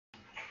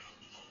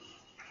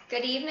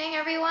Good evening,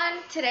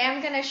 everyone. Today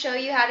I'm going to show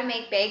you how to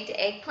make baked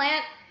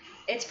eggplant.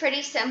 It's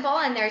pretty simple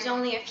and there's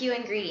only a few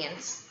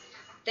ingredients.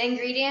 The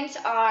ingredients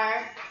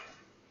are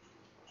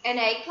an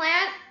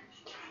eggplant,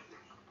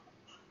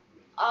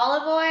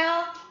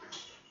 olive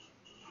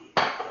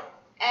oil,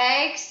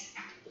 eggs,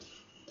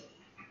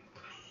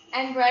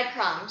 and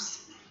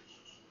breadcrumbs.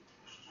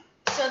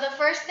 So the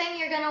first thing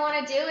you're going to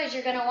want to do is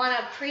you're going to want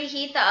to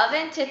preheat the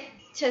oven to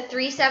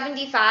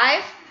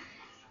 375.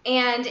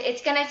 And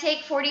it's going to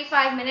take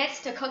 45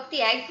 minutes to cook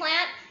the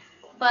eggplant,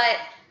 but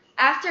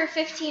after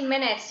 15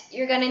 minutes,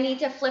 you're going to need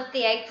to flip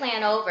the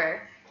eggplant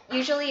over.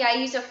 Usually I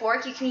use a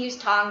fork. You can use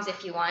tongs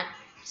if you want.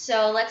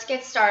 So let's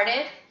get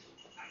started.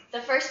 The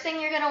first thing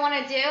you're going to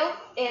want to do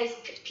is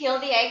peel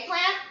the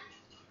eggplant.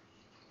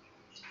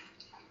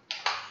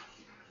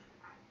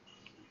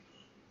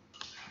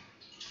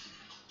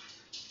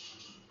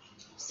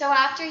 So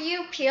after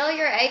you peel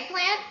your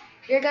eggplant,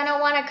 you're going to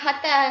want to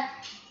cut the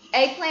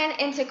eggplant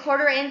into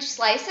 1/4-inch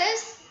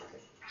slices.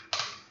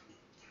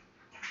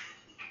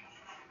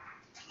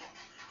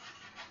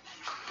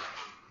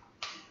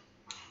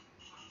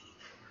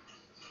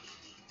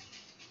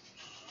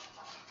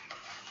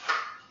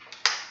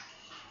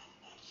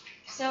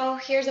 So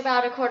here's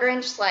about a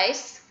 1/4-inch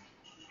slice.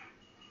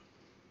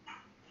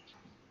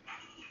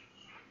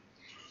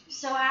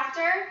 So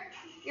after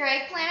your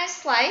eggplant is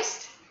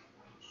sliced,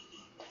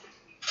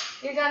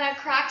 you're gonna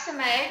crack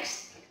some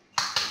eggs.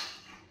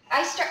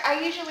 I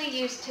usually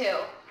use 2.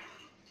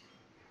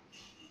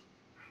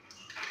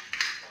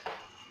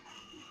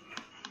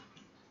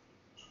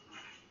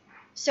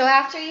 So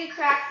after you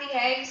crack the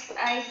eggs,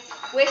 I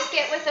whisk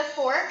it with a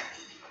fork,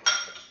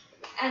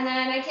 and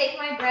then I take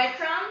my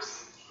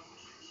breadcrumbs.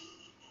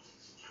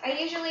 I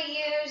usually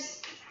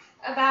use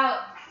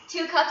about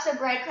 2 cups of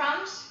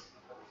breadcrumbs.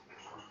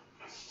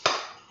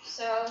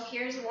 So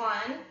here's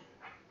 1.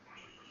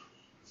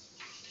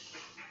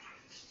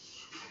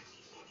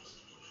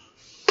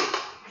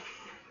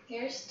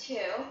 Here's 2.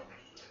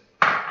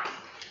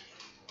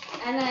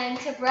 And then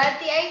to bread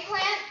the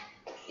eggplant,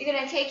 you're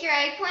going to take your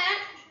eggplant,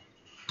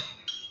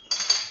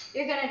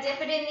 you're going to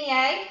dip it in the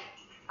egg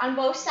on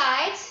both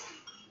sides,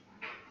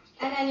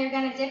 and then you're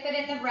going to dip it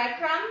in the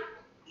breadcrumb.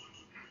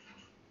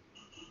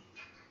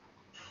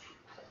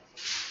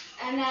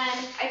 And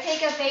then I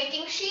take a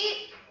baking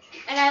sheet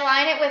and I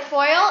line it with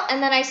foil, and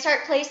then I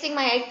start placing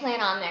my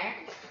eggplant on there.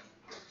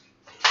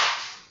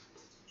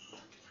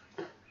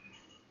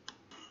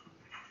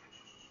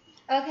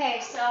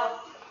 Okay, so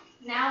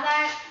now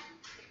that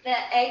the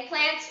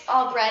eggplant's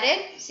all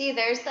breaded, see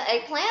there's the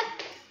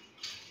eggplant.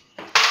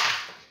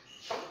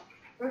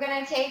 We're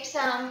going to take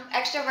some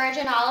extra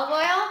virgin olive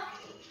oil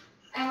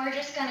and we're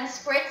just going to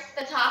spritz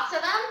the tops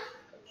of them.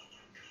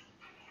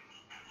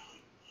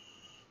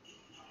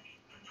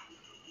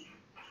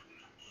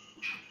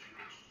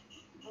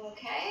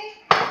 Okay.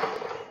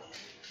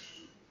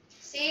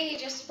 See, you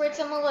just spritz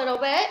them a little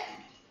bit.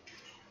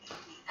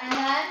 And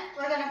then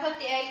we're going to put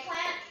the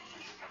eggplant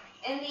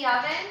in the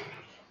oven.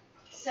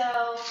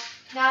 So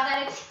now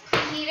that it's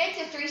preheated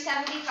to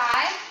 375,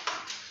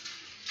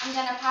 I'm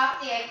going to pop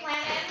the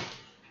eggplant in.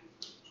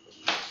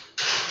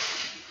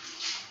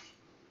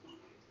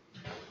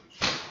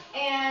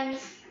 And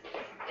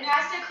it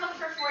has to cook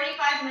for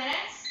 45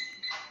 minutes.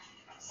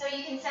 So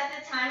you can set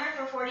the timer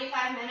for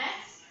 45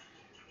 minutes.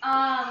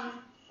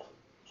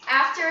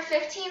 After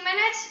 15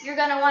 minutes, you're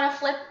going to want to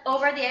flip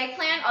over the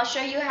eggplant. I'll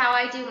show you how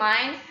I do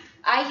mine.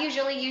 I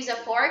usually use a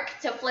fork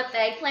to flip the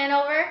eggplant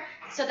over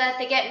so that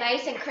they get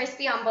nice and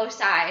crispy on both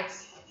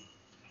sides.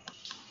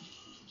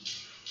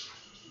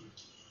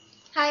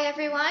 Hi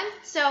everyone,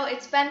 so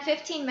it's been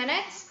 15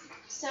 minutes.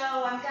 So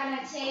I'm going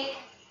to take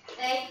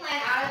the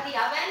eggplant out of the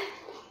oven.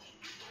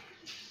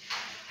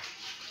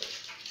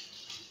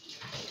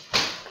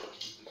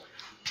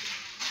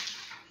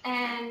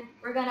 And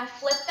we're going to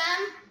flip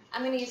them.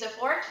 I'm going to use a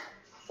fork.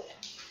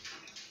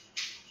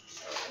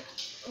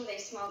 So, they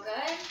smell good.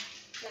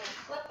 I'm going to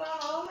flip them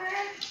over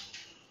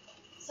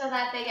so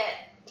that they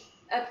get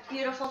a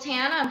beautiful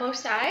tan on both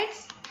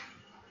sides.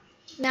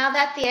 Now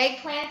that the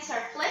eggplants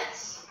are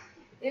flipped,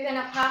 you're going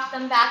to pop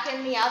them back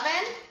in the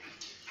oven.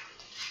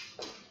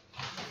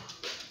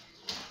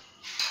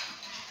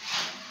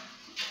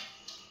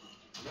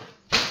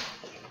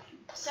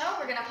 So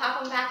we're going to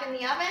pop them back in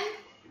the oven.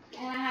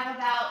 And I have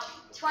about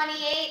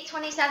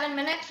 27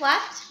 minutes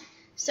left.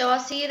 So I'll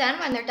see you then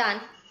when they're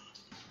done.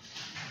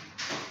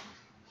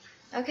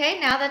 Okay,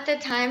 now that the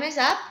time is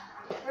up,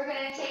 we're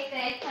going to take the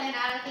eggplant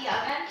out of the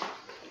oven.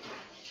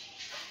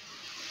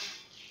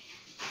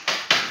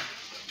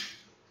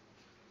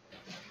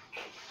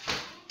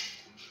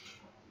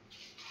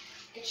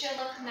 It should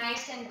look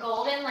nice and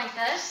golden like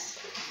this.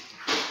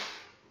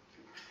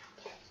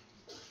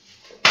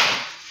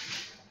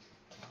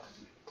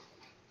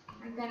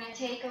 I'm going to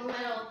take a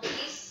little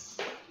piece,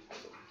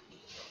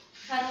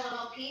 cut a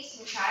little piece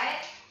and try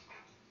it.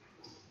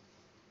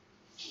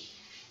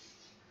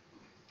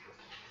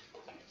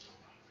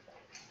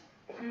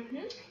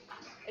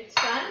 It's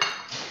done.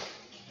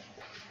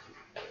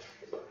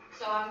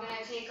 So I'm going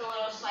to take a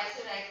little slice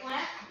of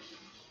eggplant.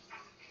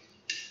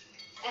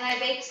 and I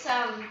baked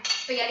some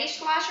spaghetti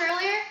squash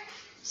earlier.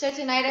 So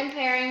tonight I'm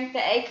pairing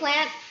the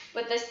eggplant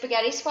with the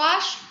spaghetti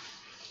squash.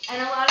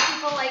 And a lot of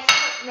people like to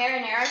put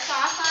marinara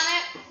sauce on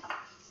it.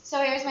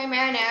 So here's my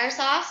marinara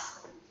sauce.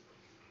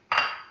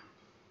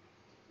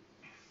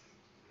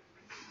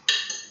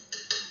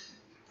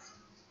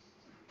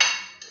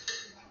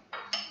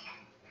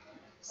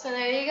 So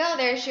there you go.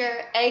 There's your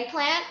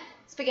eggplant,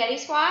 spaghetti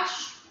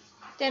squash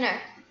dinner.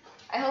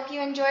 I hope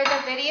you enjoyed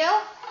the video.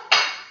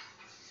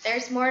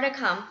 There's more to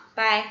come.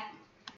 Bye.